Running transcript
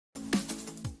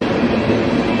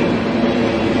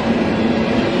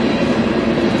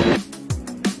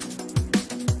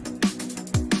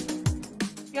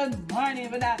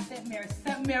with that St. Mary.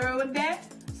 St. Mary with that.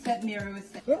 St. Mary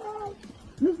with that. Oh,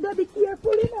 Miss Baby,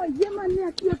 careful, you know. Yeah, man,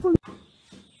 yeah, careful.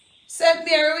 St.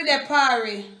 Mary with the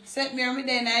party. St. Mary with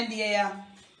an idea, yeah.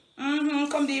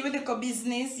 Come deal with the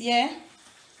business, yeah.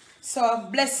 So,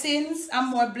 blessings and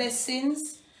more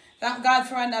blessings. Thank God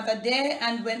for another day.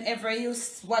 And whenever you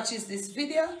watches this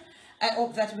video, I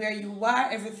hope that where you are,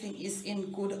 everything is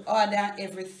in good order,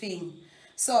 everything.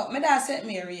 So, my dad said,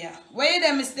 Mary, yeah. Where you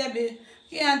there, Miss Debbie?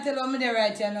 You can't tell me the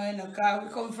right here now, you know, because we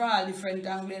come from all different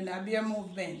angles and there beer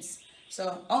movements.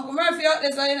 So, Uncle Murphy out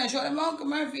there, so you know, show them Uncle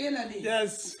Murphy, you know, this.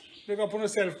 Yes, pick up on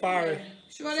yourself, Parry. Yeah.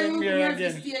 Show them Uncle Murphy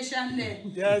station there.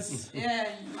 Yes. Yeah,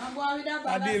 I'm going with that.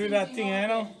 I deal with that thing, you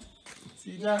know.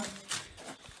 See that?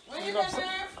 Where you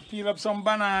there, Peel up some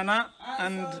banana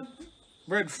and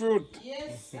breadfruit.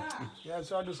 Yes, sir. Yeah,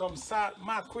 so I do some salt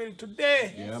mackerel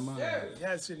today. Yeah, man.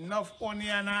 Yes, enough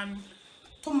onion and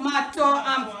tomato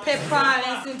and pepper and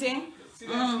everything.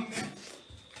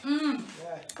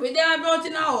 We there about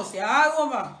in the house, yeah, all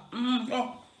over.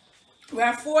 So we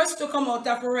are forced to come out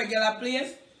of a regular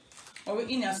place. Or we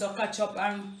in here so catch up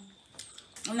and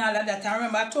all of that. I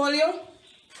remember I told you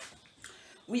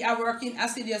we are working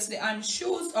assiduously on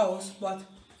Shoes House, but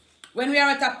when we are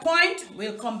at a point,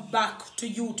 we'll come back to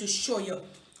you to show you.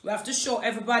 We have to show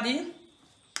everybody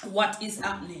what is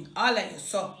happening. All of you.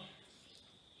 So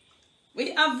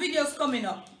we have videos coming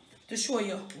up to show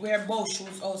you where Bow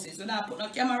Shoes House is. We're not putting no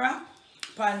camera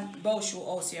on Bow Shoe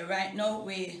House here right now.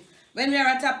 When we are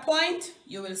at a point,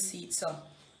 you will see it. So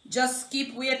just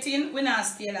keep waiting. We're not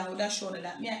stay long. We'll show you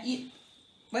that. Me I eat.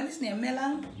 What is name?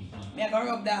 Melon? Me I go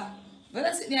rub that. What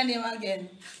is the name again?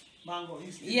 mango,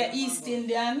 East Indian. Yeah, East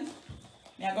Indian.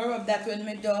 Me I go rub that when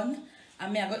me done.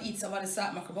 And me I go eat some of the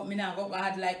salt mackerel. But me now go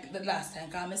hard like the last time.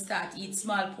 Because I start eat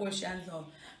small portions now.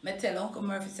 I tell Uncle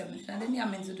Murphy something. And then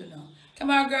I'm meant to do now.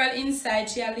 Come on, girl, inside.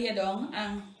 She lay down.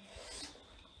 And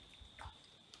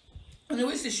I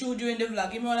wish to show during the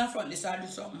vlog. Give me on the front this or do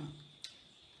something.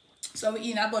 So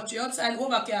we in a butcher outside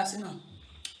overcast, you know.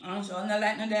 And so on the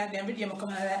light no there again. Every day I come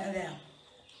on the light no there.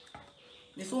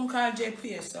 The phone call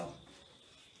JP, so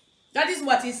that is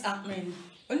what is happening.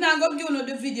 We're not going to give you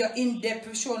the video in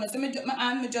depth showing us. So me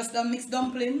just done mixed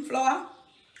dumpling flour.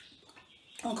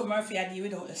 Uncle Murphy I deal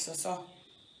with this. So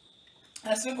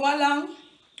as we go along,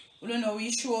 we don't know,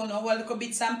 we show now a little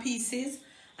bits and pieces.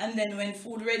 And then when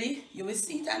food ready, you will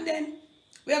see it and then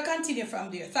we'll continue from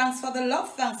there. Thanks for the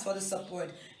love, thanks for the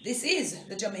support. This is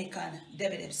the Jamaican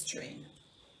Debbie strain.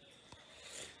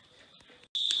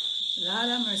 Lord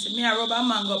have mercy. Me a rub a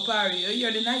mango party. You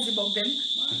hear the noise about them?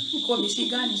 Come, she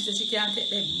garnish so she can't take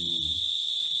them.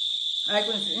 I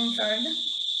couldn't see inside.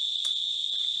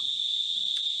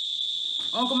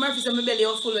 Uncle Murphy said my belly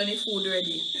was full when the food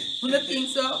ready. You don't think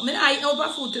so? I eat over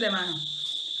food to them, man.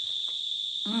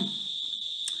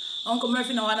 Uncle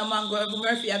Murphy no want a mango. Uncle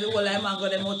Murphy have the whole of mango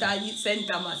them out of St.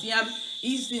 Thomas. He have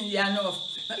East India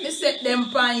enough. Let me set them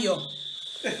pan you.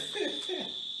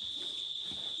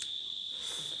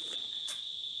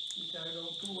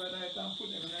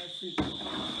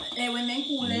 When they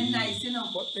cool and nice, you know.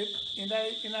 But in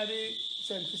the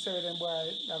sense, them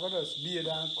boy, I got just beard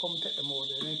and come take them out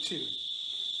and then chill.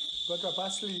 Got up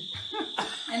asleep.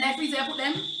 And I freeze put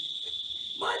them.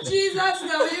 But Jesus,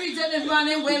 now when you reach them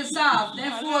and well soft, they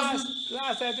frozen.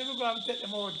 Last time they go and take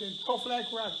them out, they tough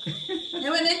like rock. And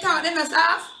when they talk, they're not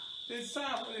soft. They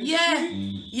soft. Yeah.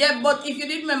 Yeah, but if you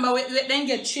did remember, we let them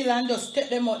get chill and just take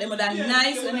them out. They would have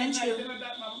nice and then chill.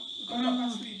 Got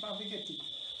up asleep and we get it.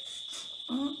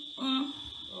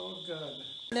 Oh God.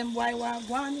 Them why we're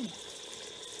going.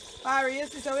 Sorry,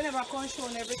 yes, so we never can show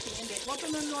everything in there. But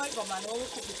we don't know it, man. How we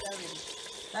cook it already.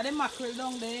 Now the mackerel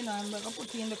down there, you know, I'm going to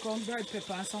put in the corn bird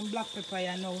pepper and some black pepper,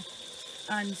 you know,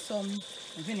 and some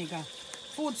vinegar.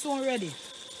 Food soon ready.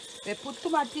 We put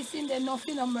tomatoes in there,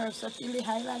 nothing on Murphy, so till the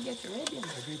highlight gets ready.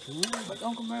 But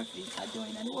Uncle Murphy is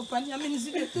doing and open your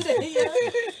ministry today.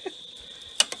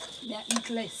 Yeah, eat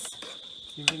less.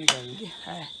 Vinegar.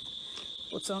 Yeah.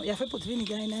 Put some, you have to put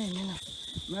vinegar in there, you know.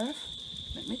 Murph,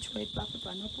 let me try it back up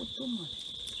and not put too much.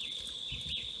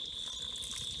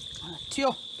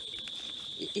 Tio.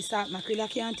 It's that mackerel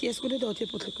can't taste good without you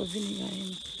put like a vinegar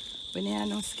in. When you have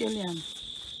no scallion.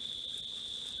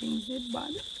 Things it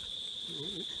bad.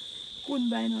 Couldn't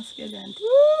buy no scallion.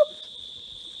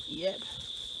 Yep.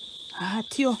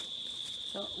 Tio.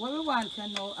 So what we want to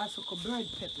know is a bird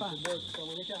pepper.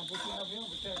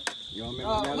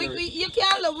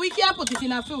 We can't put it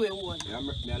in a fuel one. I'm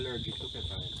allergic to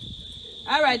pepper.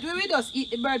 Alright, we will just eat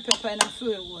the bird pepper in a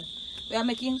fuel one. We are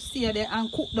making stay there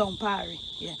and cook down parry.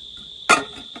 Yeah.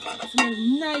 It smells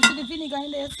nice with the vinegar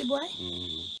in there, see boy?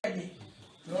 Ready.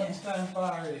 Lunchtime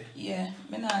party. Yeah,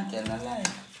 me not tell no lie.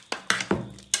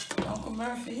 Uncle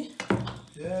Murphy.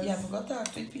 Yes. Yeah, I forgot to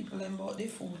talk to people about the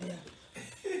food, yeah.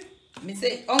 Me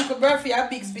say, Uncle Murphy a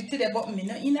big bit today, but me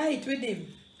not eat with him.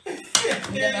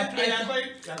 Yeah,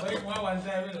 one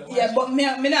time, you know. Yeah, but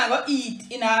me not go eat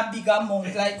in a big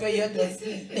amount like what you just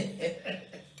eat.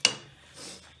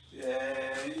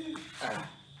 Yeah.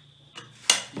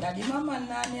 Daddy, mama,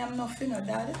 nanny, I'm nothing, no,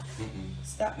 daddy.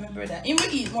 Stop me, brother. He will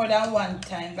eat more than one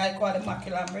time, like all the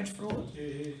mackerel and breadfruit.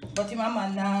 Yeah. But him mama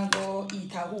now go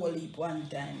eat a whole heap one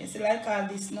time. You see, like all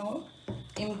this now,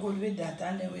 him good with that,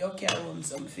 and then we okay home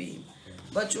some for him.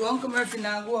 But you Uncle Murphy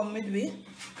now go home with me.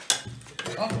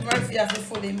 Uncle Murphy have to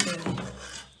full him belly.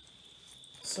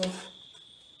 So,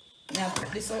 now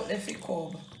put this out there for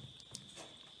Cobb.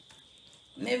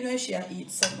 Maybe no she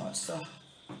eat so much, so.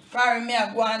 Probably me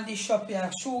I go and the shop here,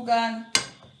 sugar,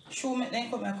 shoe me then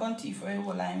come and country for a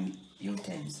whole line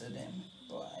utensil them.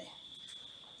 Boy.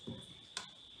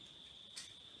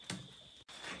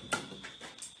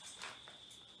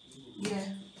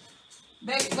 Yeah.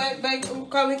 Beg,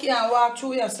 because we can't walk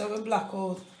through here, so we black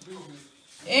out.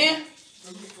 Eh?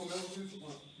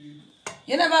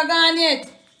 You never gone yet?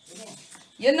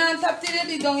 You not tap till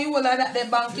you down you will at the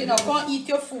bank, you know, can't eat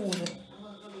your food.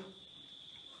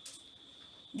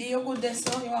 Do you good there,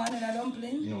 so you want another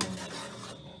dumpling? No.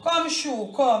 Come, Shoo,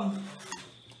 come.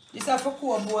 This is for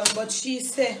poor boy, but she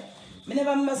say, me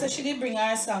never remember say she did bring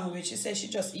her sandwich. She said she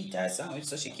just eat her sandwich,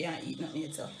 so she can't eat nothing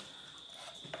yet. So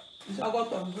I got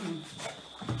come,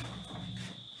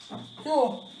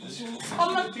 So,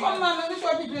 come man, let me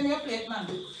show people in your plate, man.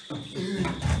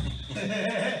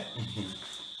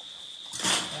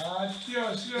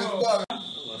 Sure.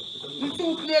 You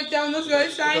two plate down, that's very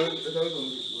shine.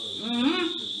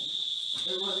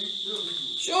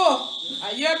 Sure.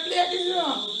 Are your plate is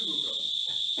wrong?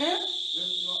 Eh?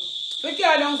 We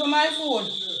carry down for my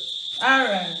food.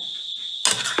 Alright.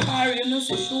 Alright, you know,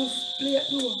 see shoe plate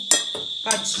though.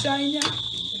 But shine ya.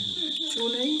 Shoe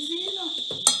no easy, you know.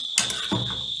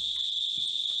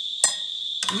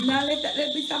 Now let that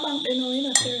bit of bank they know, you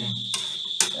know, Terry.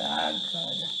 Oh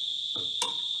God.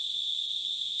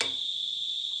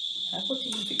 I put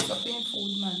him fix up in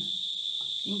food, man.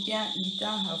 He can't eat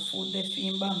and have food left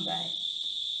in Bombay.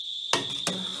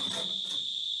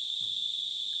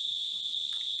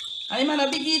 And him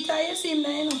a big eater, you see him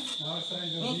there, you know.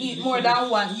 He eat more than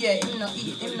one, yeah, him not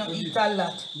eat a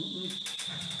lot.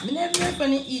 I never know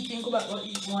when he eat, he go back and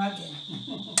eat more again.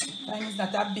 And he's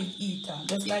not a big eater,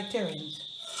 just like Terence.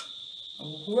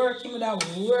 Working with that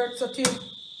work so till.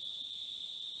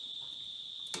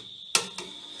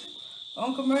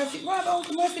 Uncle Murphy, why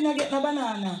Uncle Murphy not get no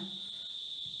banana?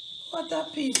 What a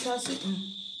piece of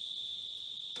sitting.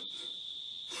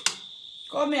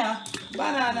 Come here,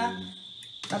 banana.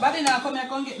 Nobody now come here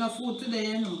and get no food today,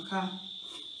 you know, because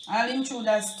all him through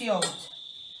that stay out.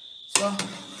 So,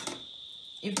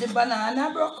 if the banana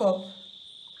broke up,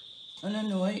 I don't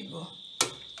know where it go.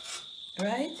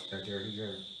 Right?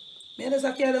 Me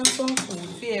just carry down some food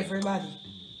for everybody.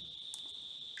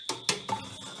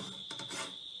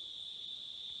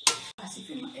 As if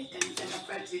you tell the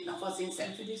friends it not for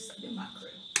himself for this the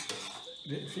mackerel.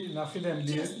 Not for them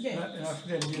days, not for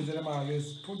them days, them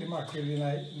always put the mackerel in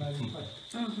the pot.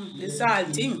 The salt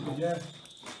thing. Yeah.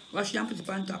 Wash it and put it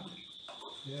on top.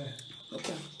 Yeah.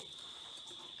 Okay.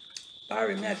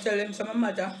 Barry, me I tell him some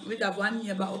mother, we have one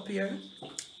neighbor up here.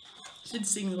 She'd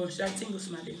single, she'd single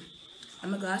somebody.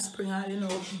 I'm going to spring her, you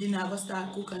know, dinner go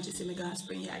start cook and she say, I'm going to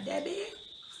spring her, Debbie.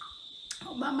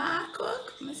 Oh, mama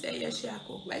cook? I say, yes, she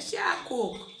cook. Where she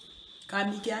cook?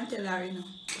 Because I can't tell her, you know.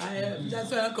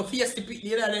 That's why I go face the people,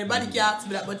 you know, everybody can ask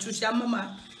me that, but she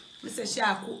mama. I say, she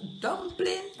cook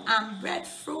dumpling and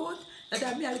breadfruit. That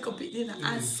I be a little bit dinner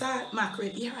and salt mackerel.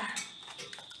 Here,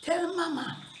 tell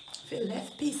mama, if you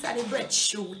left piece of the bread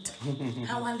shoot,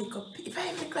 I want a little piece. If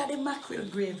I make like the mackerel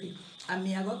gravy, and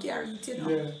me I go carry it, you know.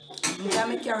 Yeah.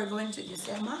 Me carry go into it. You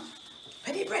say, ma,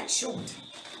 where the bread shoot?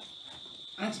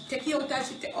 And she take it out and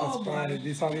she take, oh boy.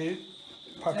 This is the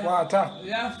hot water.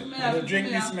 Yeah, when you drink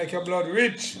this, make your blood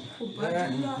rich.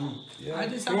 Yeah. I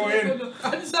just have Go in.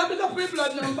 enough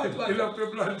blood now, hot water. Fill up your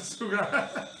blood sugar.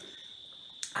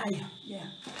 Aye, yeah.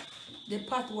 The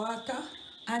pot water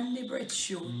and the bread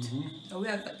shoot. So we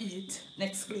have to eat.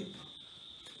 Next clip.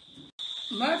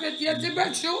 Margaret, you have the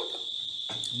bread shoot?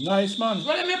 Nice, man.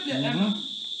 What am I playing?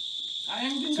 I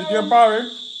ain't been Sit your power.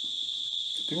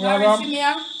 Think Margaret, see me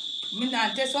here? Me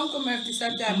not taste Uncle Murphy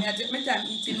sometime. Me take my time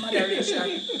eating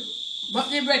moderation. But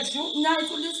the bread shoot nice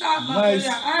with the salt. Nice,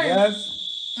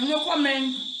 yes. And you come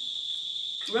in.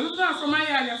 When we come from my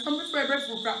yard, from before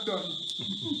breadfruit crop done.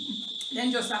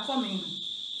 Then just come in.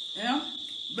 You know?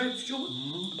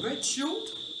 Breadfruit,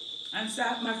 and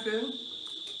salt mackerel.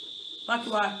 What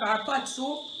you want? Or pot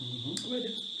soup.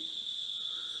 Ready.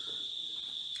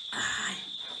 Aye.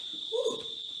 Ooh.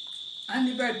 And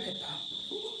the bell pepper.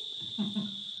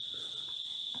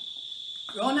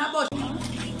 Round about.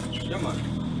 Yeah, man.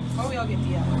 How we all get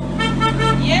here?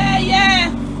 Yeah, yeah.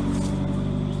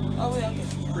 How we all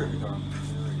get here? Break it down.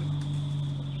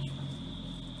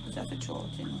 Just have to throw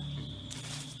it, you know.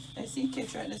 I see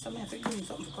catch right there, so I have to give me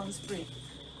something for spray.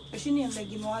 But she named like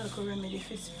give me a little remedy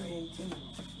for spray it, you know.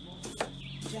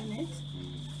 Janet.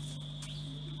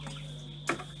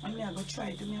 And me I go try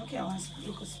it to me, okay, I want to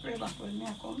look a spray back when me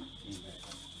I come.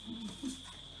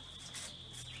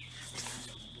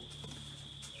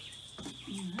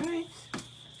 Alright.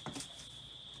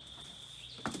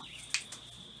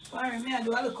 Sorry, me I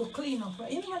do a little clean up.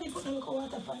 You know how they put a little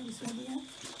water on this one here?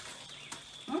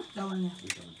 Huh? That one there.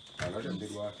 I got them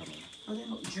big water, man. Oh, they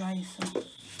look dry, so.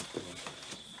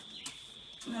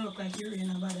 They look like you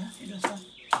rain about that. You just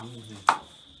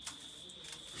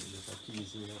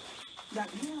that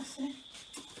me I say.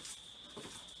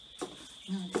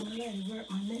 No, I don't let it work,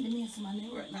 man. Let the mason man, they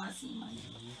work now, see, man.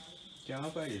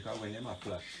 Can't buy it because when them a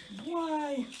flash.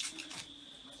 Why?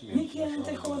 Me can't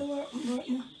take all the work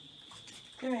now.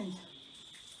 Parent,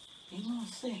 you know,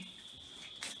 say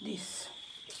this.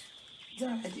 It's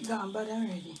already gone bad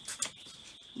already.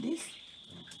 This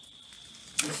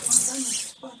one's on the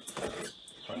spot.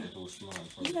 Probably too small.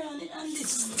 Yeah, and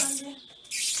this one, and there.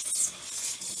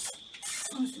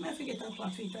 See me forget that one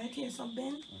feet right here, so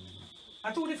Ben.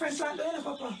 Are two different plants, don't you,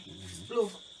 Papa?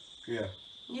 Look. Yeah.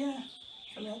 Yeah.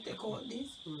 So I take out this.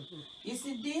 You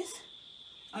see this?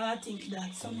 And I think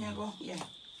that. So I go, yeah.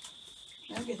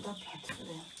 I'll get that plant for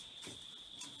them.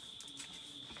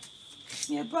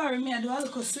 Yeah, Barry, me I do a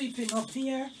little sweeping up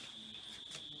here.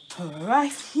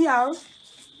 Right here.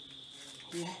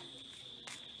 Yeah.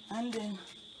 And then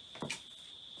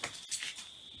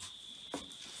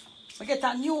I get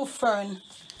a new fern.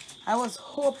 I was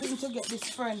hoping to get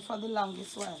this fern for the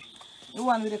longest while. The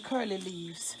one with the curly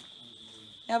leaves.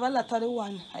 I have a lot of the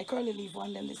one. I curly leaf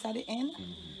one them. This at the end.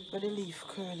 But the leaf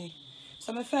curly.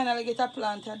 So I finally get a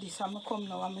plant of this. I'm come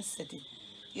now and I set it.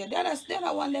 Yeah, the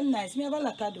other one them nice. I have a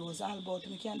lot of those all about.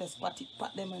 I can just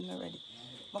pat them when I'm ready.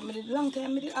 But I did long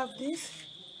time I did have this.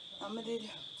 And I did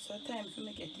so time for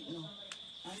me get it now.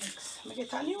 And next I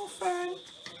get a new fern.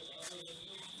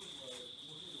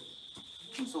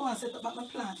 So I set up my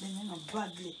plant then, you know,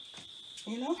 badly.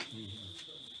 You know?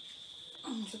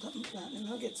 Set up my plant then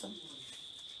I'll get some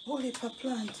whole heap of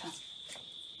planter.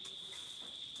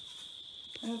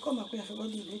 And I'll come back here to go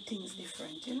deal with things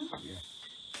different, you know? Yeah.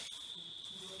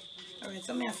 Alright,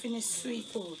 so I finish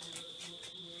sweep out.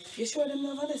 You sure them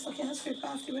never this so can I scrape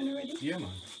after when you're ready? Yeah, man.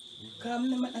 Because I'm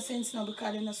not making sense now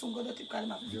because they're not so good at it because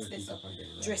I'm fix this up.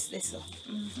 Dress this up.